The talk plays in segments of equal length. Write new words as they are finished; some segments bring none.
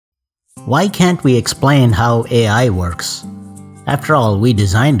Why can't we explain how AI works? After all, we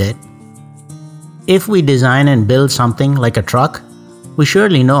designed it. If we design and build something like a truck, we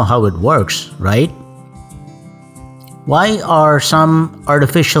surely know how it works, right? Why are some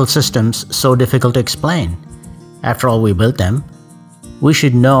artificial systems so difficult to explain? After all, we built them. We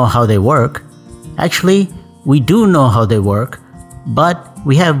should know how they work. Actually, we do know how they work, but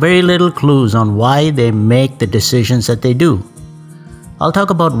we have very little clues on why they make the decisions that they do. I'll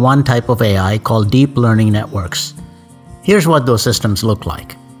talk about one type of AI called deep learning networks. Here's what those systems look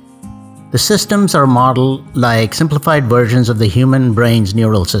like. The systems are modeled like simplified versions of the human brain's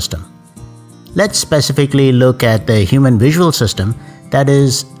neural system. Let's specifically look at the human visual system, that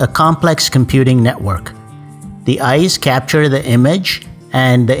is a complex computing network. The eyes capture the image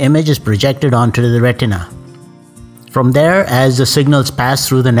and the image is projected onto the retina. From there, as the signals pass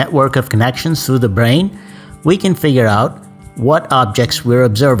through the network of connections through the brain, we can figure out what objects we're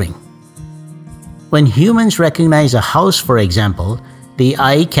observing. When humans recognize a house, for example, the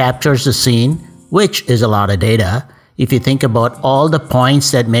eye captures the scene, which is a lot of data. If you think about all the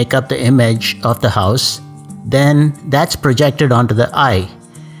points that make up the image of the house, then that's projected onto the eye.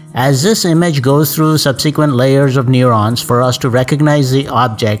 As this image goes through subsequent layers of neurons for us to recognize the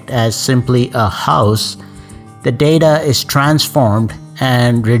object as simply a house, the data is transformed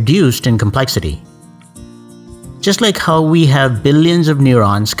and reduced in complexity. Just like how we have billions of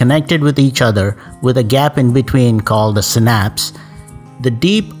neurons connected with each other with a gap in between called a synapse, the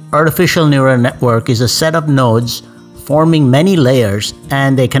deep artificial neural network is a set of nodes forming many layers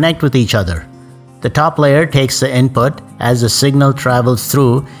and they connect with each other. The top layer takes the input as the signal travels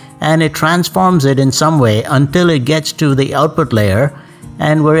through and it transforms it in some way until it gets to the output layer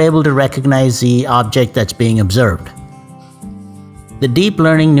and we're able to recognize the object that's being observed. The deep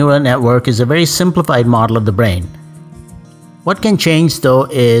learning neural network is a very simplified model of the brain. What can change though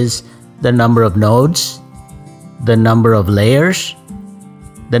is the number of nodes, the number of layers,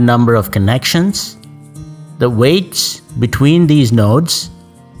 the number of connections, the weights between these nodes,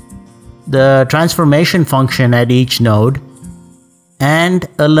 the transformation function at each node, and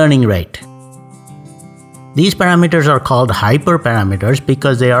a learning rate. These parameters are called hyperparameters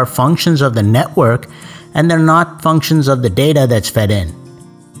because they are functions of the network and they're not functions of the data that's fed in.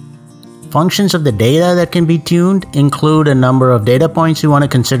 Functions of the data that can be tuned include a number of data points you want to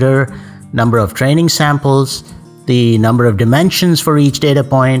consider, number of training samples, the number of dimensions for each data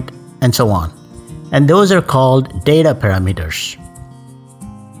point, and so on. And those are called data parameters.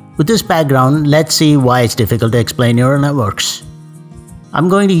 With this background, let's see why it's difficult to explain neural networks. I'm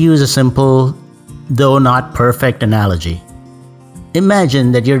going to use a simple, though not perfect analogy.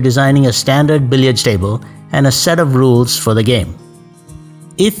 Imagine that you're designing a standard billiards table and a set of rules for the game.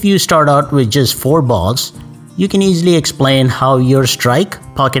 If you start out with just 4 balls, you can easily explain how your strike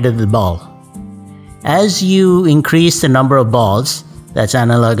pocketed the ball. As you increase the number of balls, that's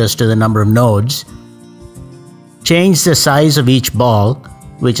analogous to the number of nodes, change the size of each ball,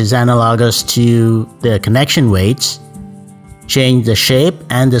 which is analogous to the connection weights, change the shape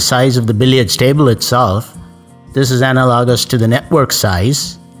and the size of the billiards table itself, this is analogous to the network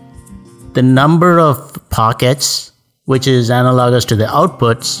size, the number of pockets, which is analogous to the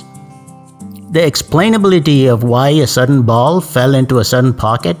outputs, the explainability of why a certain ball fell into a certain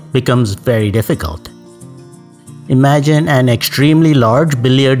pocket becomes very difficult. Imagine an extremely large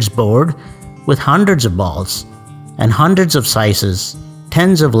billiards board with hundreds of balls and hundreds of sizes,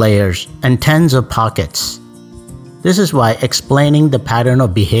 tens of layers, and tens of pockets. This is why explaining the pattern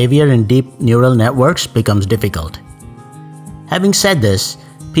of behavior in deep neural networks becomes difficult. Having said this,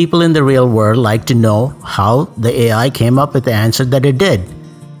 people in the real world like to know how the AI came up with the answer that it did.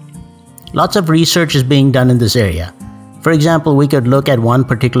 Lots of research is being done in this area. For example, we could look at one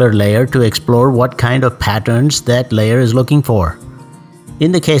particular layer to explore what kind of patterns that layer is looking for.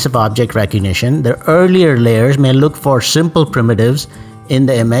 In the case of object recognition, the earlier layers may look for simple primitives in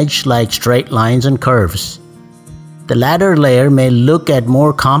the image like straight lines and curves. The latter layer may look at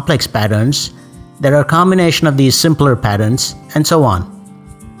more complex patterns that are a combination of these simpler patterns, and so on.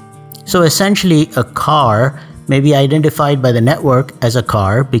 So essentially, a car may be identified by the network as a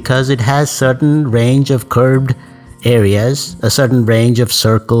car because it has certain range of curved areas, a certain range of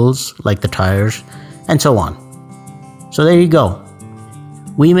circles like the tires, and so on. So there you go.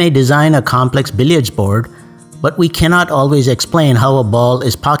 We may design a complex billiards board, but we cannot always explain how a ball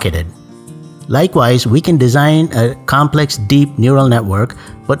is pocketed. Likewise, we can design a complex deep neural network,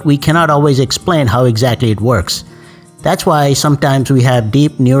 but we cannot always explain how exactly it works. That's why sometimes we have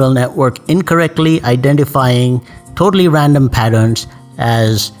deep neural network incorrectly identifying totally random patterns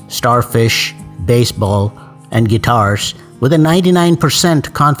as starfish, baseball, and guitars, with a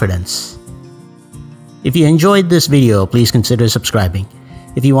 99% confidence. If you enjoyed this video, please consider subscribing.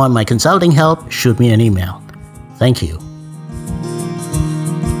 If you want my consulting help, shoot me an email. Thank you.